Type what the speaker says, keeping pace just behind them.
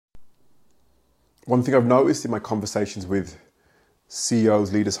one thing I've noticed in my conversations with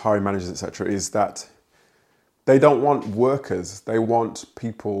CEOs, leaders, hiring managers, etc., is that they don't want workers. They want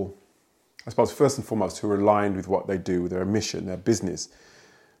people, I suppose, first and foremost, who are aligned with what they do, their mission, their business,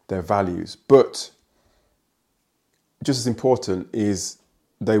 their values. But just as important is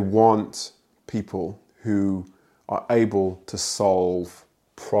they want people who are able to solve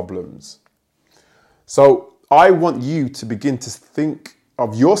problems. So I want you to begin to think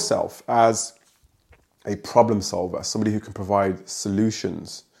of yourself as a problem solver, somebody who can provide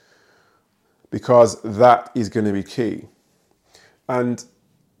solutions, because that is going to be key. And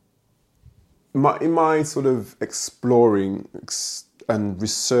in my sort of exploring and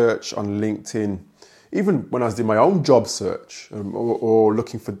research on LinkedIn, even when I was doing my own job search or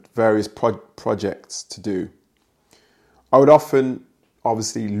looking for various projects to do, I would often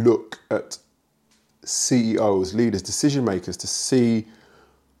obviously look at CEOs, leaders, decision makers to see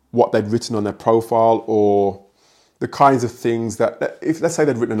what they'd written on their profile or the kinds of things that, if let's say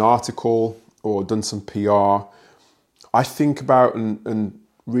they'd written an article or done some PR, I think about and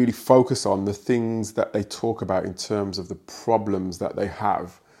really focus on the things that they talk about in terms of the problems that they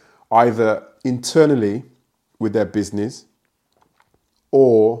have, either internally with their business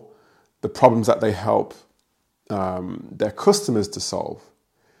or the problems that they help their customers to solve.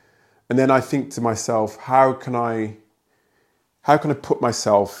 And then I think to myself, how can I put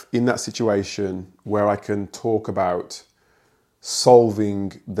myself in that situation where I can talk about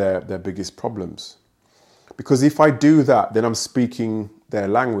solving their biggest problems? Because if I do that, then I'm speaking their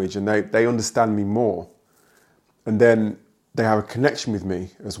language and they understand me more. And then they have a connection with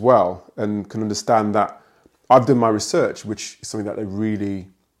me as well and can understand that I've done my research, which is something that they really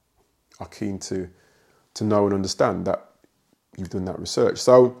are keen to know and understand, that you've done that research.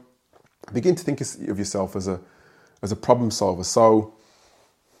 So begin to think of yourself as a problem solver. So,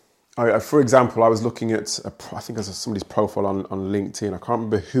 for example, I was looking at, I think it was somebody's profile on LinkedIn. I can't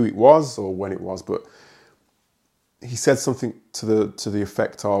remember who it was or when it was, but he said something to the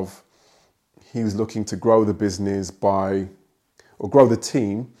effect of he was looking to grow the business grow the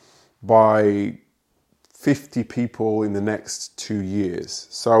team by 50 people in the next 2 years.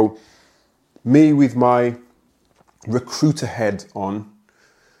 So me with my recruiter head on,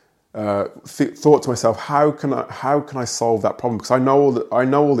 thought to myself, how can I solve that problem? Because I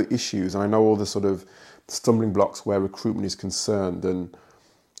know all the issues and I know all the sort of stumbling blocks where recruitment is concerned, and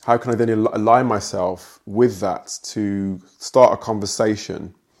how can I then align myself with that to start a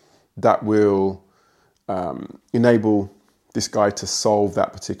conversation that will enable this guy to solve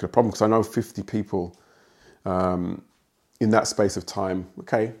that particular problem? Because I know 50 people in that space of time.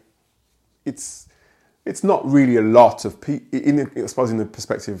 Okay, it's not really a lot of people. I suppose in the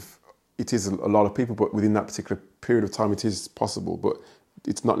perspective, it is a lot of people, but within that particular period of time, it is possible, but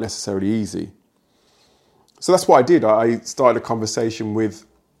it's not necessarily easy. So that's what I did. I started a conversation with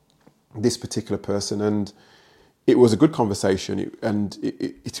this particular person, and it was a good conversation,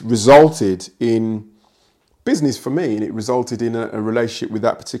 it resulted in business for me, and it resulted in a relationship with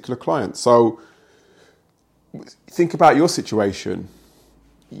that particular client. So think about your situation.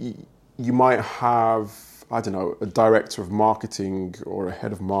 You might have, I don't know, a director of marketing or a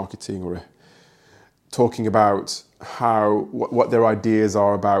head of marketing or talking about what their ideas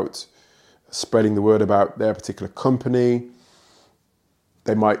are about spreading the word about their particular company.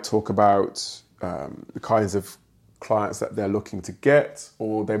 They might talk about the kinds of clients that they're looking to get,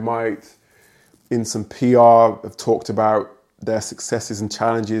 or they might, in some PR, have talked about their successes and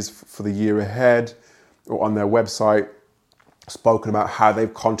challenges for the year ahead, or on their website, spoken about how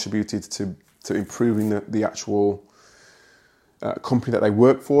they've contributed to improving the actual company that they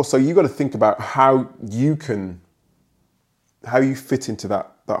work for. So you've got to think about how you fit into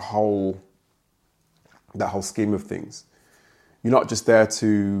that whole scheme of things. You're not just there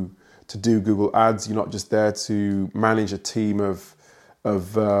to do Google Ads. You're not just there to manage a team of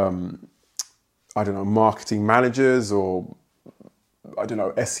marketing managers or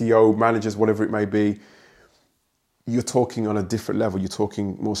SEO managers, whatever it may be. You're talking on a different level. You're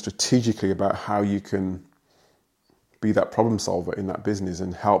talking more strategically about how you can be that problem solver in that business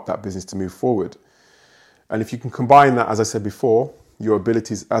and help that business to move forward. And if you can combine that, as I said before, your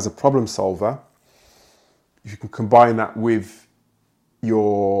abilities as a problem solver, if you can combine that with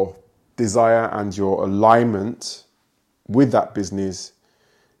your desire and your alignment with that business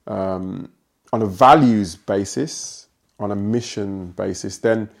on a values basis, on a mission basis,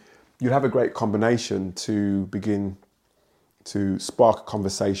 then you'll have a great combination to begin to spark a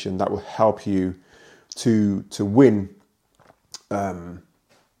conversation that will help you to win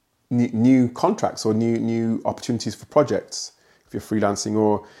new contracts or new opportunities for projects if you're freelancing,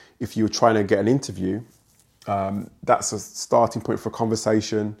 or if you're trying to get an interview, that's a starting point for a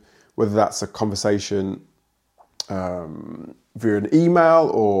conversation, whether that's a conversation via an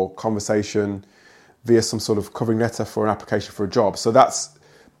email or conversation via some sort of covering letter for an application for a job. So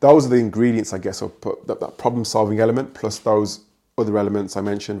those are the ingredients, I guess, of that problem-solving element, plus those other elements I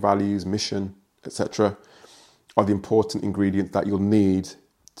mentioned, values, mission, etc., are the important ingredients that you'll need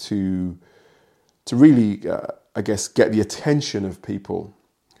to really, I guess, get the attention of people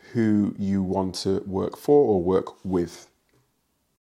who you want to work for or work with.